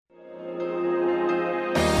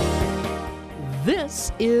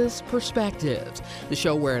This is Perspectives, the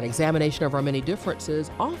show where an examination of our many differences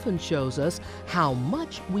often shows us how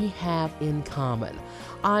much we have in common.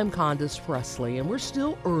 I'm Candace Presley, and we're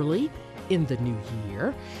still early in the new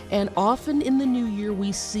year, and often in the new year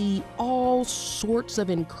we see all sorts of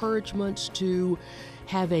encouragements to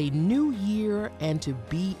have a new year and to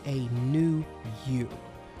be a new you.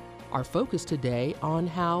 Our focus today on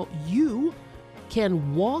how you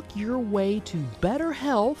can walk your way to better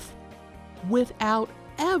health without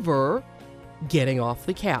ever getting off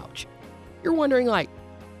the couch. You're wondering, like,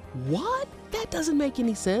 what? That doesn't make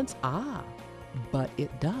any sense. But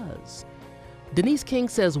it does. Denise King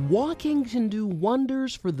says walking can do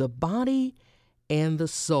wonders for the body and the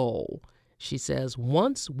soul. She says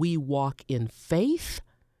once we walk in faith,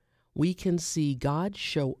 we can see God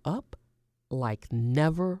show up like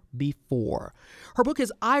never before. Her book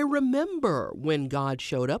is I Remember When God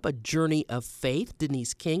Showed Up, A Journey of Faith.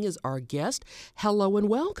 Denise King is our guest. Hello and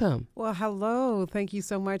welcome. Well, hello. Thank you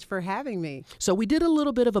so much for having me. So we did a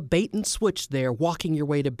little bit of a bait and switch there, walking your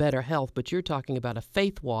way to better health, but you're talking about a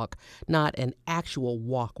faith walk, not an actual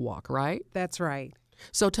walk, right? That's right.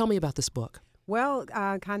 So tell me about this book. Well,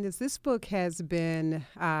 Candace, this book has been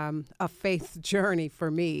a faith journey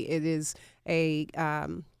for me. It is a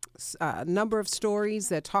number of stories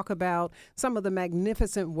that talk about some of the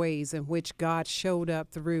magnificent ways in which God showed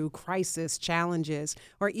up through crisis, challenges,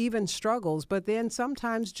 or even struggles, but then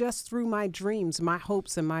sometimes just through my dreams, my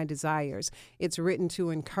hopes, and my desires. It's written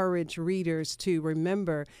to encourage readers to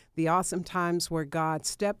remember the awesome times where God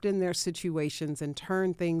stepped in their situations and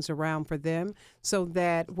turned things around for them, so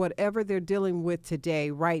that whatever they're dealing with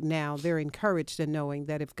today, right now, they're encouraged in knowing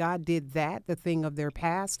that if God did that, the thing of their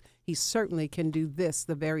past, He certainly can do this,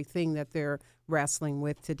 the very thing that they're wrestling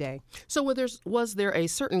with today. So was there a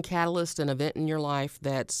certain catalyst, an event in your life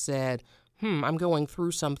that said, I'm going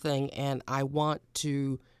through something and I want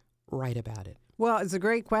to write about it? Well, it's a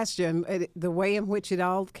great question. The way in which it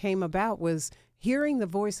all came about was hearing the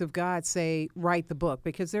voice of God say, write the book,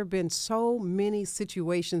 because there have been so many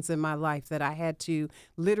situations in my life that I had to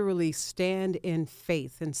literally stand in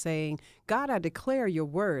faith and saying, God, I declare your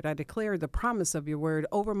word. I declare the promise of your word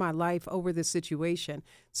over my life, over this situation.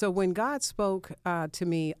 So when God spoke to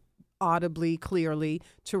me audibly, clearly,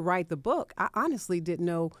 to write the book, I honestly didn't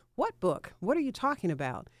know what book. What are you talking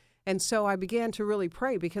about? And so I began to really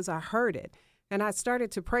pray because I heard it. And I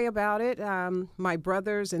started to pray about it. My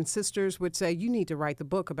brothers and sisters would say, you need to write the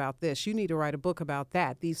book about this. You need to write a book about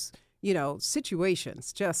that. These,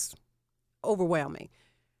 situations just overwhelming.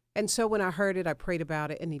 And so when I heard it, I prayed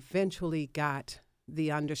about it and eventually got the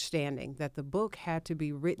understanding that the book had to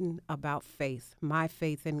be written about faith, my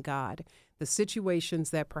faith in God, the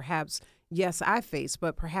situations that perhaps, yes, I face,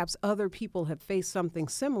 but perhaps other people have faced something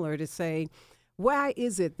similar, to say, why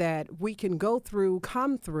is it that we can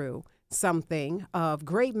come through something of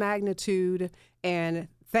great magnitude and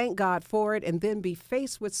thank God for it, and then be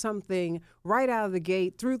faced with something right out of the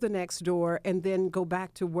gate through the next door, and then go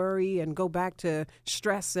back to worry and go back to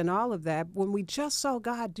stress and all of that when we just saw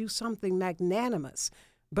God do something magnanimous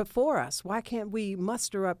before us? Why can't we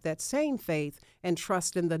muster up that same faith and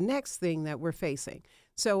trust in the next thing that we're facing?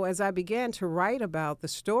 So as I began to write about the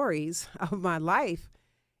stories of my life,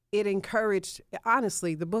 it encouraged,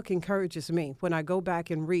 honestly, the book encourages me when I go back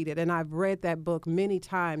and read it. And I've read that book many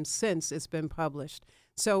times since it's been published.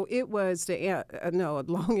 So it was a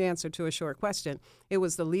long answer to a short question. It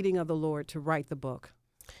was the leading of the Lord to write the book.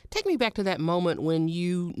 Take me back to that moment when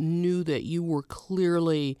you knew that you were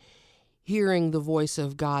clearly hearing the voice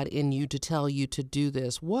of God in you to tell you to do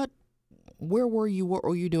this. Where were you? What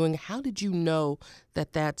were you doing? How did you know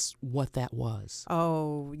that that's what that was?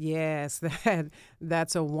 Oh, yes.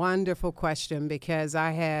 That's a wonderful question, because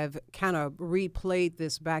I have kind of replayed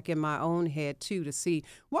this back in my own head, too, to see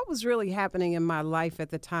what was really happening in my life at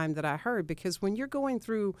the time that I heard. Because when you're going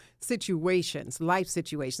through situations, life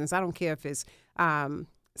situations, I don't care if it's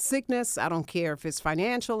sickness, I don't care if it's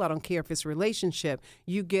financial, I don't care if it's relationship,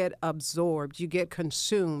 you get absorbed, you get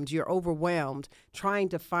consumed, you're overwhelmed, trying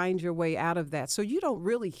to find your way out of that. So you don't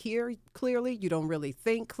really hear clearly, you don't really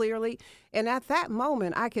think clearly. And at that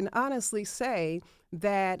moment, I can honestly say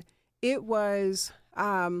that it was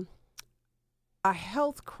a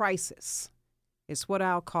health crisis, is what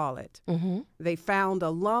I'll call it. Mm-hmm. They found a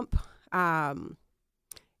lump.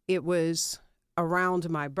 It was around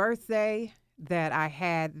my birthday that I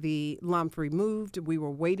had the lump removed. We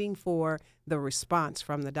were waiting for the response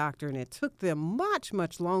from the doctor, and it took them much,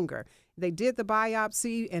 much longer. They did the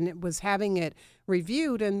biopsy, and it was having it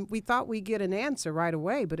reviewed, and we thought we'd get an answer right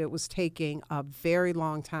away, but it was taking a very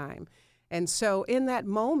long time. And so in that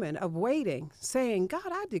moment of waiting, saying, God,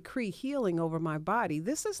 I decree healing over my body.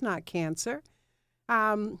 This is not cancer.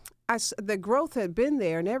 The growth had been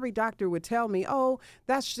there, and every doctor would tell me, oh,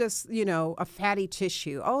 that's just, a fatty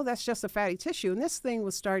tissue. Oh, that's just a fatty tissue. And this thing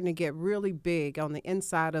was starting to get really big on the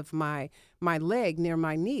inside of my leg near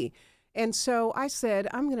my knee. And so I said,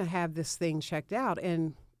 I'm going to have this thing checked out.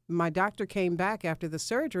 And my doctor came back after the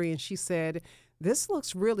surgery, and she said, this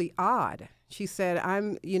looks really odd. She said,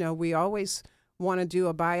 we always want to do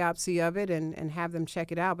a biopsy of it and have them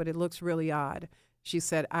check it out, but it looks really odd. She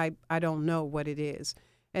said, I don't know what it is.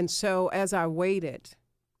 And so as I waited,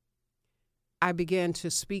 I began to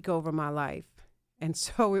speak over my life. And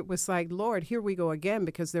so it was like, Lord, here we go again,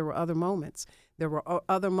 because there were other moments. There were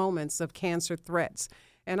other moments of cancer threats.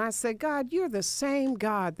 And I said, God, you're the same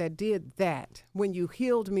God that did that when you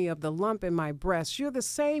healed me of the lump in my breast. You're the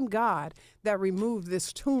same God that removed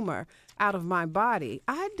this tumor out of my body.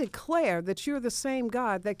 I declare that you're the same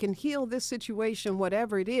God that can heal this situation,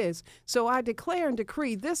 whatever it is. So I declare and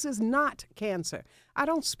decree this is not cancer. I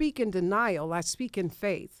don't speak in denial. I speak in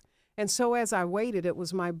faith. And so as I waited, it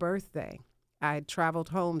was my birthday. I had traveled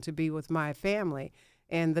home to be with my family,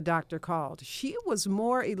 and the doctor called. She was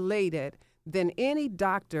more elated than any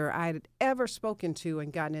doctor I had ever spoken to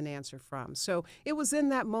and gotten an answer from. So it was in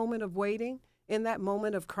that moment of waiting, in that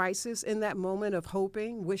moment of crisis, in that moment of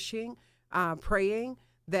hoping, wishing, praying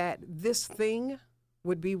that this thing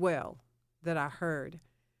would be well, that I heard.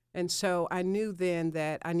 And so I knew then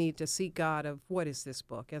that I need to seek God of, what is this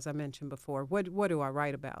book? As I mentioned before, what do I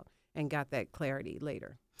write about? And got that clarity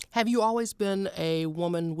later. Have you always been a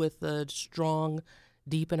woman with a strong,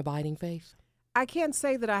 deep, and abiding faith? I can't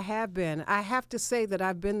say that I have been. I have to say that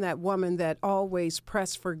I've been that woman that always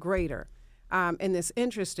pressed for greater. And it's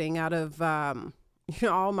interesting, out of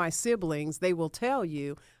all my siblings, they will tell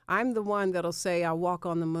you, I'm the one that'll say I'll walk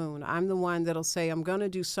on the moon. I'm the one that'll say I'm going to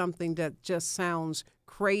do something that just sounds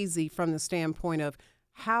crazy from the standpoint of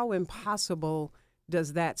how impossible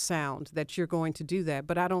does that sound that you're going to do that.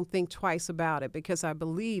 But I don't think twice about it, because I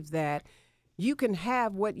believe that you can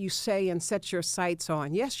have what you say and set your sights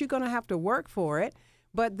on. Yes, you're going to have to work for it,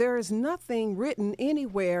 but there is nothing written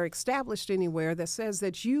anywhere, established anywhere, that says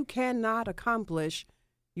that you cannot accomplish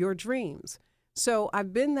your dreams. So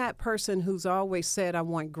I've been that person who's always said, I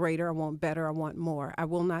want greater, I want better, I want more. I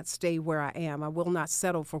will not stay where I am. I will not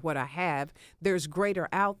settle for what I have. There's greater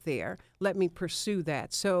out there. Let me pursue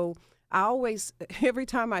that. So I always, every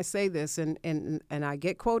time I say this and I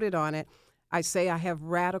get quoted on it, I say I have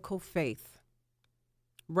radical faith.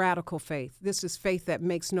 Radical faith. This is faith that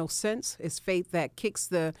makes no sense. It's faith that kicks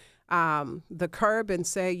the curb and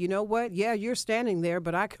say, you know what? Yeah, you're standing there,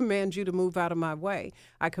 but I command you to move out of my way.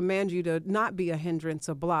 I command you to not be a hindrance,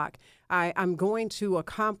 a block. I'm going to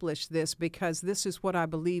accomplish this because this is what I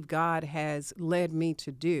believe God has led me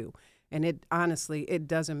to do. And it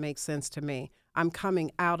doesn't make sense to me. I'm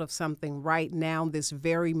coming out of something right now, this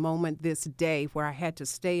very moment, this day, where I had to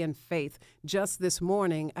stay in faith. Just this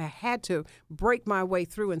morning, I had to break my way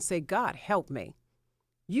through and say, God, help me.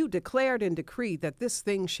 You declared and decreed that this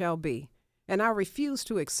thing shall be. And I refuse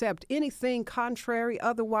to accept anything contrary,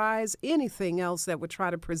 otherwise, anything else that would try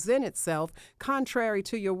to present itself contrary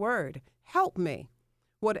to your word. Help me.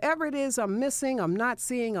 Whatever it is I'm missing, I'm not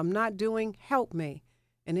seeing, I'm not doing, help me.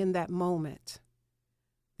 And in that moment,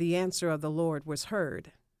 the answer of the Lord was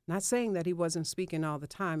heard. Not saying that he wasn't speaking all the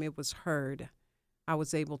time. It was heard. I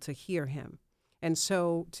was able to hear him. And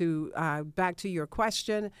so back to your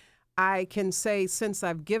question, I can say since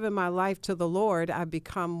I've given my life to the Lord, I've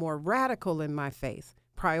become more radical in my faith.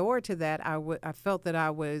 Prior to that, I felt that I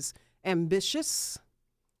was ambitious,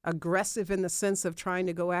 aggressive in the sense of trying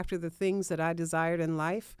to go after the things that I desired in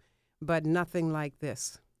life, but nothing like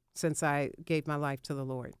this since I gave my life to the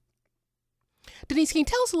Lord. Denise, can you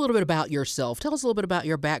tell us a little bit about yourself? Tell us a little bit about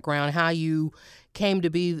your background, how you came to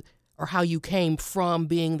be, or how you came from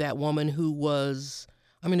being that woman who was,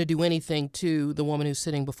 I'm going to do anything, to the woman who's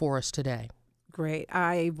sitting before us today. Great.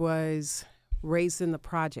 I was raised in the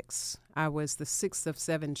projects. I was the sixth of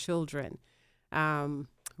 7 children.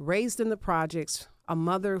 Raised in the projects, a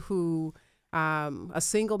mother who, a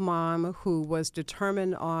single mom who was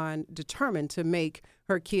determined to make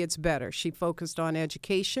her kids better. She focused on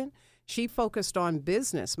education. She focused on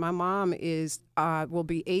business. My mom will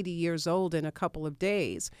be 80 years old in a couple of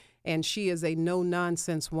days, and she is a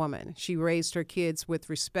no-nonsense woman. She raised her kids with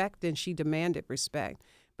respect, and she demanded respect.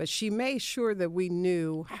 But she made sure that we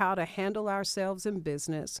knew how to handle ourselves in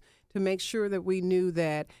business, to make sure that we knew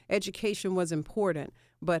that education was important,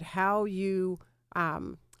 but how you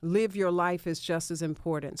live your life is just as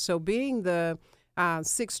important. So being the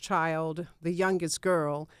sixth child, the youngest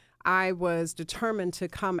girl, I was determined to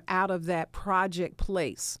come out of that project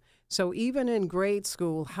place. So even in grade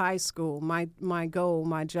school, high school, my goal,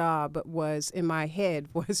 my job was in my head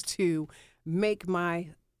was to make my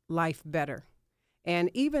life better.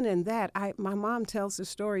 And even in that, my mom tells the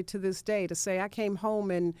story to this day to say I came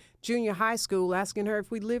home in junior high school asking her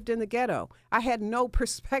if we lived in the ghetto. I had no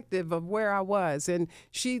perspective of where I was. And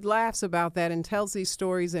she laughs about that and tells these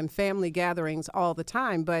stories in family gatherings all the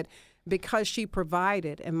time. But because she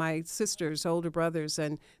provided, and my sisters, older brothers,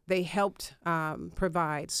 and they helped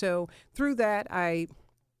provide. So through that, I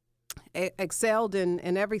excelled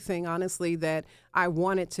in everything, honestly, that I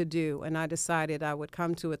wanted to do. And I decided I would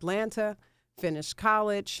come to Atlanta, finish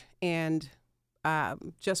college, and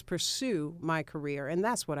just pursue my career. And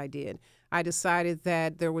that's what I did. I decided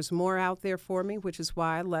that there was more out there for me, which is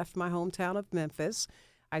why I left my hometown of Memphis.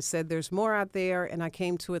 I said, there's more out there, and I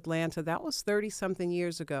came to Atlanta. That was 30-something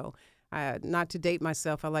years ago. Not to date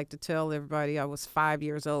myself, I like to tell everybody I was 5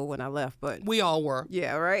 years old when I left. But we all were.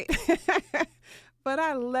 Yeah, right? But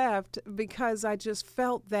I left because I just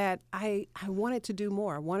felt that I wanted to do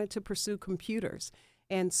more. I wanted to pursue computers.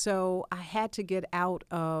 And so I had to get out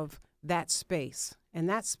of that space. And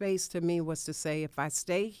that space to me was to say, if I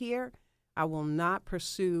stay here, I will not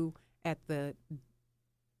pursue at the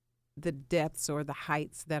depths or the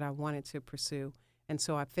heights that I wanted to pursue. And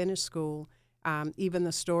so I finished school. Even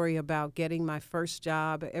the story about getting my first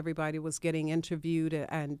job, everybody was getting interviewed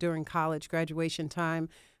and during college graduation time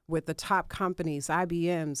with the top companies,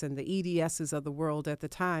 IBMs and the EDSs of the world at the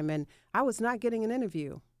time. And I was not getting an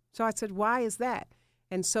interview. So I said, why is that?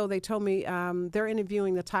 And so they told me they're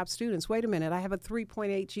interviewing the top students. Wait a minute, I have a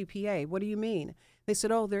 3.8 GPA. What do you mean? They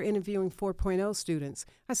said, oh, they're interviewing 4.0 students.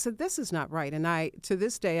 I said, this is not right. And to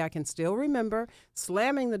this day, I can still remember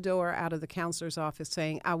slamming the door out of the counselor's office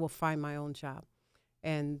saying, I will find my own job.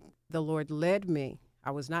 And the Lord led me.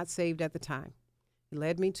 I was not saved at the time. He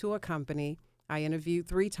led me to a company. I interviewed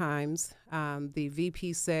 3 times. The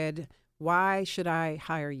VP said, why should I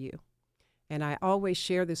hire you? And I always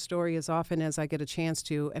share this story as often as I get a chance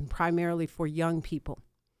to, and primarily for young people.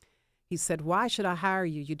 He said, why should I hire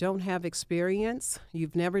you? You don't have experience.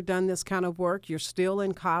 You've never done this kind of work. You're still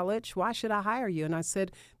in college. Why should I hire you? And I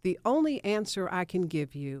said, the only answer I can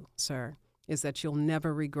give you, sir, is that you'll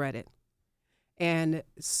never regret it. And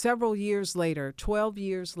several years later, 12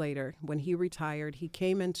 years later, when he retired, he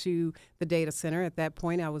came into the data center. At that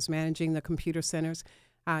point, I was managing the computer centers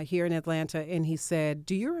here in Atlanta, and he said,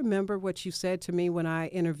 do you remember what you said to me when I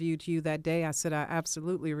interviewed you that day? I said, I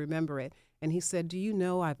absolutely remember it. And he said, do you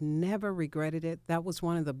know I've never regretted it? That was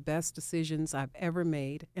one of the best decisions I've ever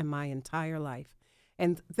made in my entire life.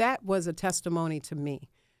 And that was a testimony to me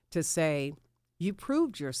to say, you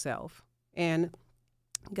proved yourself. And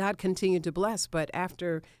God continued to bless. But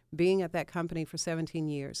after being at that company for 17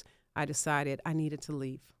 years, I decided I needed to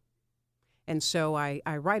leave. And so I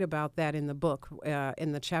write about that in the book,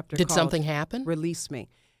 in the chapter Did called something happen? Release Me.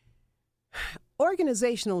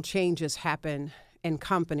 Organizational changes happen in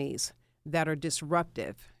companies that are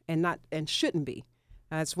disruptive and shouldn't be.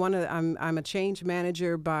 It's I'm a change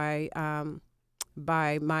manager by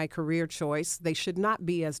my career choice. They should not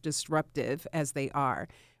be as disruptive as they are.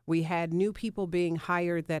 We had new people being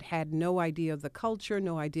hired that had no idea of the culture,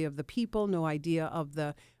 no idea of the people, no idea of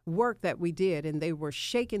the work that we did, and they were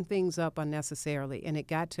shaking things up unnecessarily, and it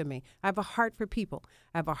got to me. I have a heart for people.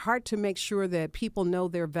 I have a heart to make sure that people know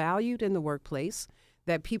they're valued in the workplace,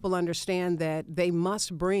 that people understand that they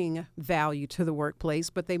must bring value to the workplace,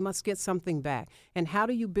 but they must get something back. And how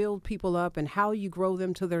do you build people up and how you grow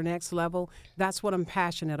them to their next level? That's what I'm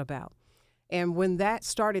passionate about. And when that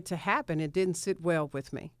started to happen, it didn't sit well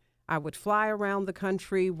with me. I would fly around the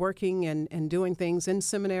country working and doing things in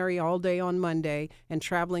seminary all day on Monday and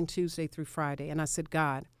traveling Tuesday through Friday. And I said,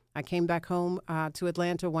 God, I came back home to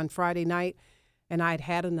Atlanta one Friday night, and I'd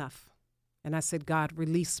had enough. And I said, God,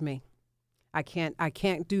 release me. I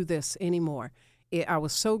can't do this anymore. I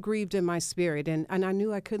was so grieved in my spirit, and I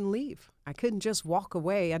knew I couldn't leave. I couldn't just walk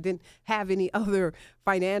away. I didn't have any other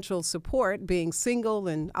financial support, being single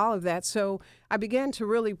and all of that. So I began to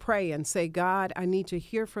really pray and say, God, I need to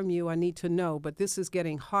hear from you. I need to know, but this is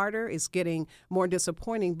getting harder. It's getting more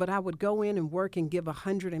disappointing. But I would go in and work and give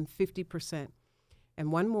 150%.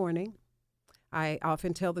 And one morning, I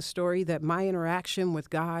often tell the story that my interaction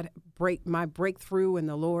with God, my breakthrough in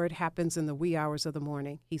the Lord happens in the wee hours of the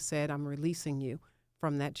morning. He said, I'm releasing you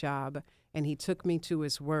from that job. And he took me to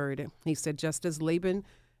his word. He said, just as Laban's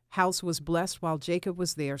house was blessed while Jacob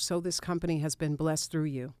was there, so this company has been blessed through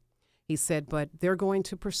you. He said, but they're going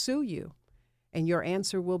to pursue you, and your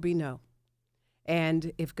answer will be no.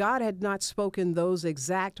 And if God had not spoken those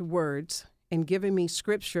exact words and giving me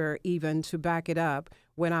scripture even to back it up.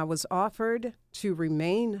 When I was offered to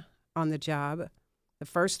remain on the job, the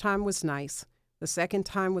first time was nice. The second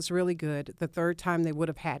time was really good. The third time they would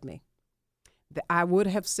have had me. I would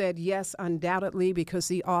have said yes, undoubtedly, because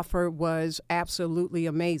the offer was absolutely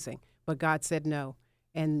amazing. But God said no,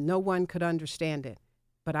 and no one could understand it.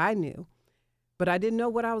 But I knew. But I didn't know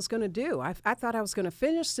what I was going to do. I thought I was going to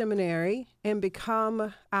finish seminary and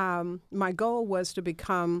become, my goal was to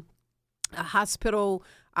become a hospital,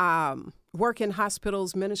 work in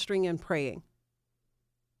hospitals, ministering and praying.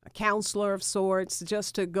 A counselor of sorts,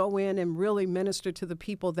 just to go in and really minister to the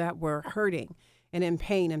people that were hurting and in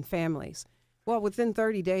pain and families. Well, within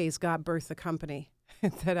 30 days, God birthed the company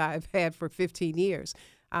that I've had for 15 years.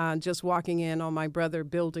 Just walking in on my brother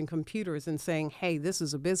building computers and saying, hey, this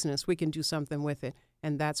is a business. We can do something with it.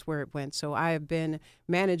 And that's where it went. So I have been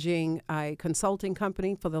managing a consulting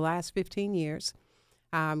company for the last 15 years.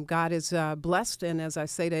 God is blessed. And as I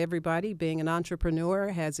say to everybody, being an entrepreneur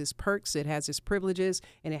has its perks, it has its privileges,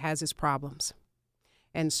 and it has its problems.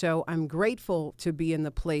 And so I'm grateful to be in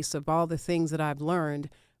the place of all the things that I've learned,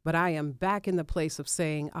 but I am back in the place of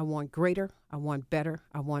saying, I want greater, I want better,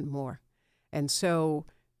 I want more. And so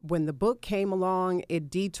when the book came along, it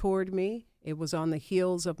detoured me. It was on the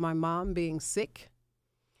heels of my mom being sick.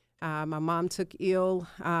 My mom took ill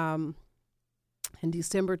in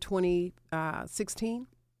December 2016,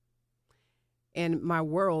 and my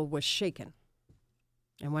world was shaken.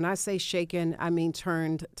 And when I say shaken, I mean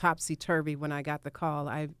turned topsy-turvy when I got the call.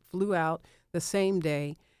 I flew out the same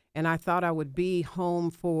day, and I thought I would be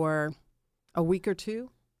home for a week or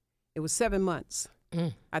two. It was 7 months.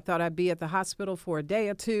 I thought I'd be at the hospital for a day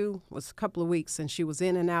or two. It was a couple of weeks, and she was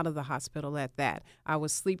in and out of the hospital at that. I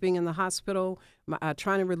was sleeping in the hospital,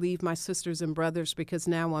 trying to relieve my sisters and brothers because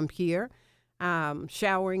now I'm here,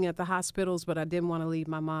 showering at the hospitals, but I didn't want to leave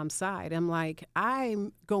my mom's side. I'm like,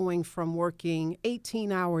 I'm going from working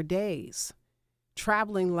 18-hour days,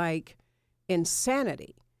 traveling like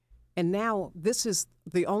insanity, and now this is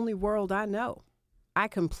the only world I know. I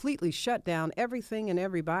completely shut down everything and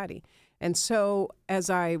everybody. And so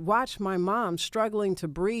as I watched my mom struggling to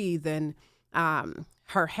breathe and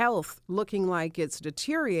her health looking like it's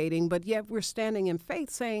deteriorating, but yet we're standing in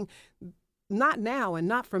faith saying, not now and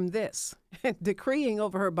not from this, decreeing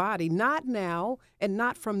over her body, not now and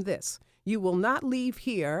not from this. You will not leave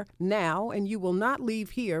here now, and you will not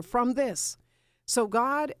leave here from this. So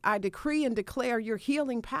God, I decree and declare your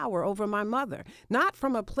healing power over my mother, not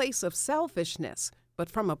from a place of selfishness, but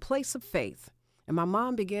from a place of faith. And my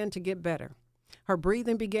mom began to get better. Her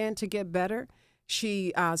breathing began to get better.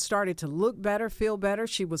 She started to look better, feel better.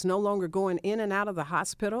 She was no longer going in and out of the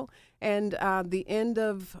hospital. And the end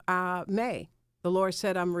of May, the Lord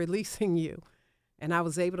said, I'm releasing you. And I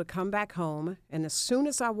was able to come back home. And as soon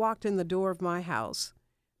as I walked in the door of my house,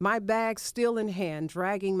 my bags still in hand,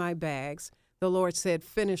 dragging my bags, the Lord said,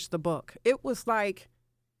 finish the book. It was like,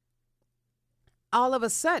 all of a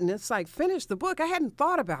sudden, it's like, finish the book. I hadn't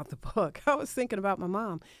thought about the book. I was thinking about my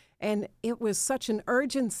mom. And it was such an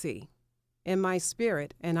urgency in my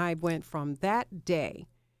spirit. And I went from that day,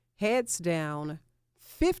 heads down,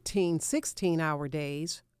 15, 16-hour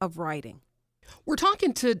days of writing. We're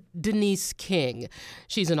talking to Denise King.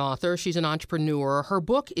 She's an author. She's an entrepreneur. Her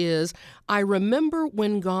book is I Remember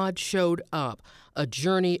When God Showed Up, A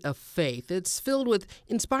Journey of Faith. It's filled with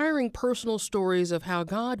inspiring personal stories of how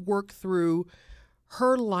God worked through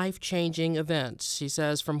her life-changing events. She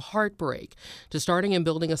says, from heartbreak to starting and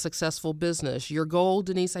building a successful business. Your goal,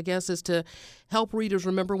 Denise, I guess, is to help readers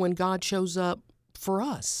remember when God shows up for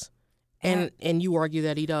us. And you argue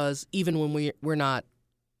that he does, even when we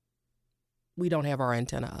don't have our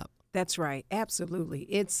antenna up. That's right. Absolutely.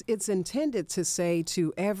 It's intended to say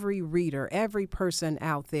to every reader, every person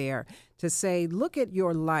out there, to say, look at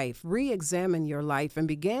your life, re-examine your life, and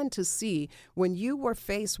begin to see when you were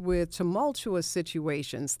faced with tumultuous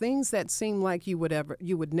situations, things that seem like you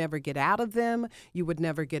would never get out of them, you would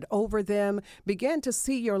never get over them. Begin to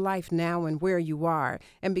see your life now and where you are,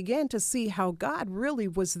 and begin to see how God really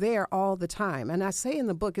was there all the time. And I say in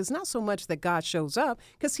the book, it's not so much that God shows up,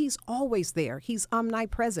 because he's always there. He's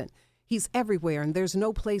omnipresent. He's everywhere, and there's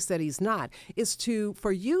no place that he's not. It's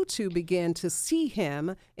for you to begin to see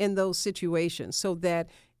him in those situations, so that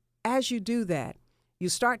as you do that, you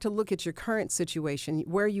start to look at your current situation,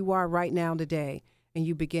 where you are right now today, and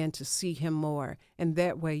you begin to see him more. And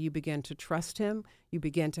that way you begin to trust him. You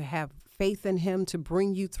begin to have faith in him to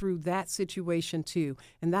bring you through that situation too.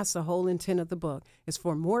 And that's the whole intent of the book, is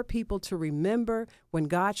for more people to remember when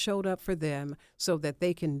God showed up for them, so that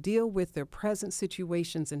they can deal with their present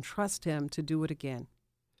situations and trust him to do it again.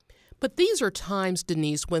 But these are times,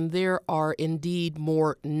 Denise, when there are indeed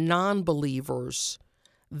more non-believers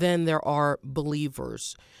than there are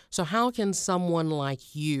believers. So how can someone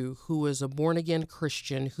like you, who is a born-again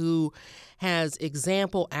Christian, who has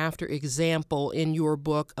example after example in your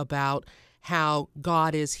book about how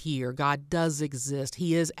God is here, God does exist,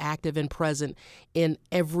 He is active and present in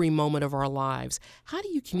every moment of our lives, how do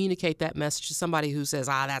you communicate that message to somebody who says,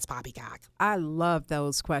 that's poppycock? I love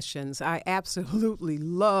those questions. I absolutely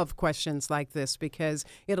love questions like this because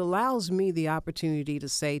it allows me the opportunity to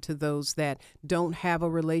say to those that don't have a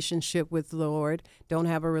relationship with the Lord, don't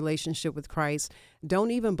have a relationship with Christ,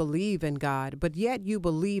 don't even believe in God, but yet you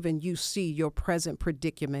believe and you see your present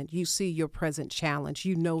predicament, you see your present challenge,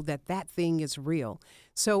 you know that that thing is real.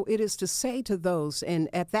 So it is to say to those, and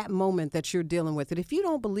at that moment that you're dealing with it, if you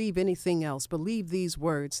don't believe anything else, believe these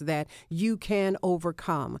words that you can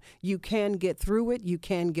overcome. You can get through it. You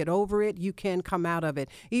can get over it. You can come out of it.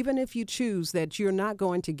 Even if you choose that you're not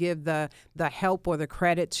going to give the help or the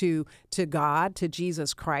credit to God, to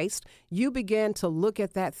Jesus Christ, you begin to look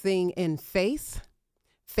at that thing in faith.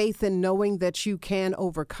 Faith in knowing that you can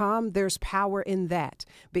overcome. There's power in that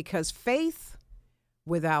because faith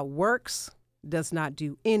without works does not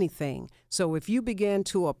do anything. So if you begin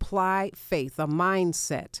to apply faith, a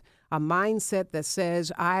mindset that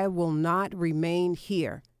says, I will not remain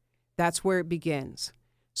here, that's where it begins.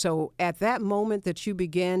 So at that moment that you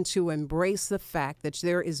begin to embrace the fact that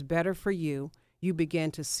there is better for you, you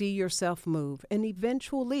begin to see yourself move. And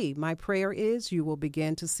eventually, my prayer is you will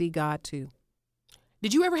begin to see God too.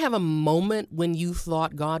 Did you ever have a moment when you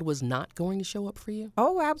thought God was not going to show up for you?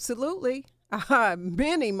 Oh, absolutely.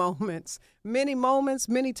 Many moments,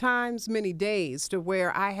 many times, many days to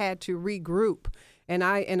where I had to regroup. And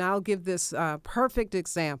I'll give this perfect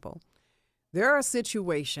example. There are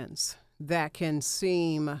situations that can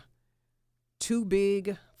seem too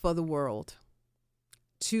big for the world,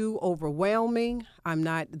 too overwhelming.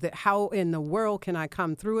 How in the world can I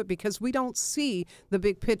come through it? Because we don't see the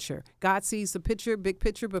big picture. God sees the big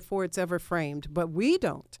picture before it's ever framed, but we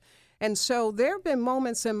don't. And so there have been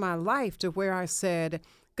moments in my life to where I said,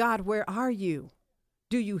 God, where are you?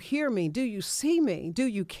 Do you hear me? Do you see me? Do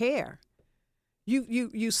you care?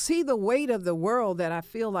 You see the weight of the world that I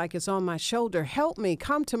feel like is on my shoulder. Help me,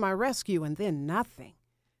 come to my rescue. And then nothing,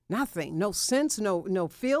 no sense, no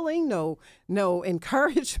feeling, no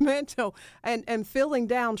encouragement, and feeling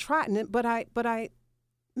downtrodden. But I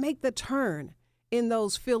make the turn in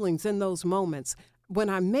those feelings, in those moments. When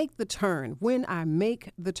I make the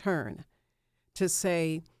turn to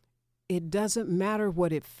say, it doesn't matter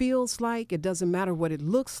what it feels like. It doesn't matter what it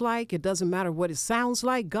looks like. It doesn't matter what it sounds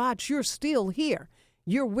like. God, you're still here.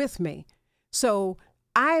 You're with me. So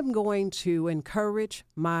I'm going to encourage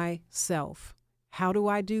myself. How do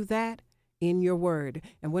I do that? In your word.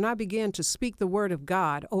 And when I begin to speak the word of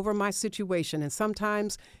God over my situation, and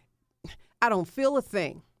sometimes I don't feel a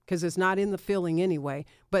thing because it's not in the feeling anyway,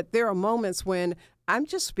 but there are moments when I'm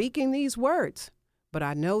just speaking these words. But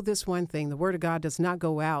I know this one thing, the word of God does not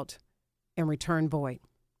go out and return void.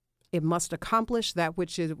 It must accomplish that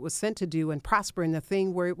which it was sent to do and prosper in the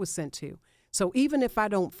thing where it was sent to. So even if I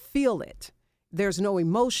don't feel it, there's no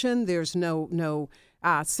emotion, there's no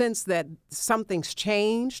sense that something's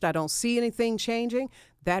changed, I don't see anything changing,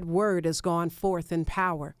 that word has gone forth in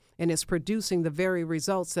power and is producing the very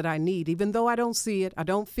results that I need, even though I don't see it, I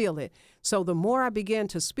don't feel it. So the more I begin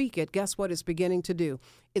to speak it, guess what it's beginning to do?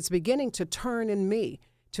 It's beginning to turn in me,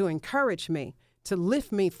 to encourage me, to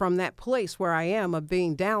lift me from that place where I am of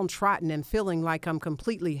being downtrodden and feeling like I'm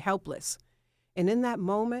completely helpless. And in that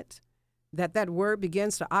moment, that word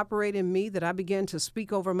begins to operate in me, that I begin to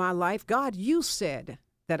speak over my life. God, you said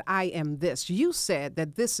that I am this. You said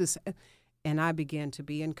that this is, and I begin to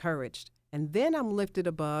be encouraged. And then I'm lifted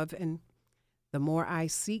above, and the more I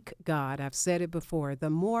seek God, I've said it before, the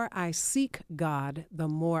more I seek God, the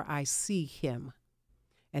more I see him.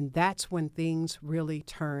 And that's when things really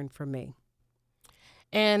turn for me.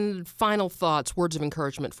 And final thoughts, words of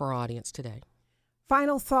encouragement for our audience today.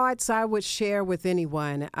 Final thoughts I would share with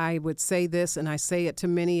anyone. I would say this, and I say it to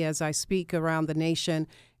many as I speak around the nation,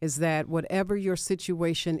 is that whatever your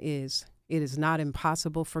situation is, it is not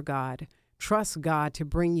impossible for God. Trust God to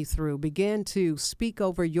bring you through. Begin to speak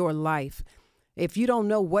over your life. If you don't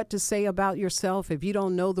know what to say about yourself, if you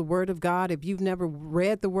don't know the Word of God, if you've never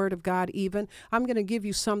read the Word of God even, I'm going to give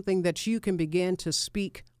you something that you can begin to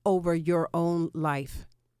speak over your own life.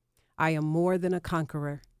 I am more than a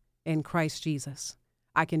conqueror in Christ Jesus.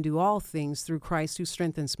 I can do all things through Christ who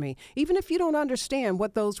strengthens me. Even if you don't understand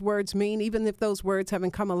what those words mean, even if those words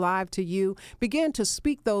haven't come alive to you, begin to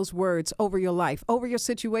speak those words over your life, over your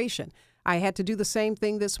situation. I had to do the same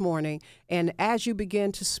thing this morning. And as you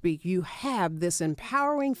begin to speak, you have this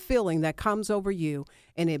empowering feeling that comes over you,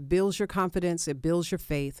 and it builds your confidence, it builds your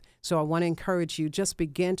faith. So I want to encourage you, just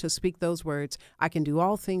begin to speak those words. I can do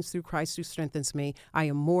all things through Christ who strengthens me. I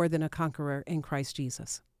am more than a conqueror in Christ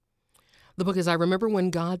Jesus. The book is I Remember When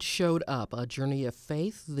God Showed Up, A Journey of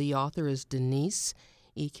Faith. The author is Denise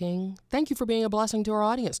E. King. Thank you for being a blessing to our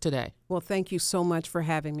audience today. Well, thank you so much for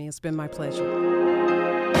having me. It's been my pleasure.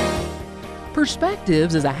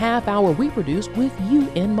 Perspectives is a half hour we produce with you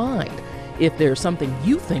in mind. If there's something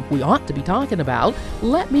you think we ought to be talking about,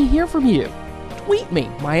 let me hear from you. Tweet me.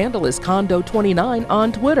 My handle is Condo29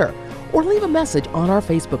 on Twitter, or leave a message on our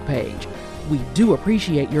Facebook page. We do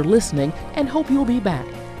appreciate your listening and hope you'll be back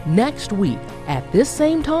next week at this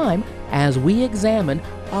same time as we examine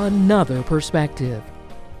another perspective.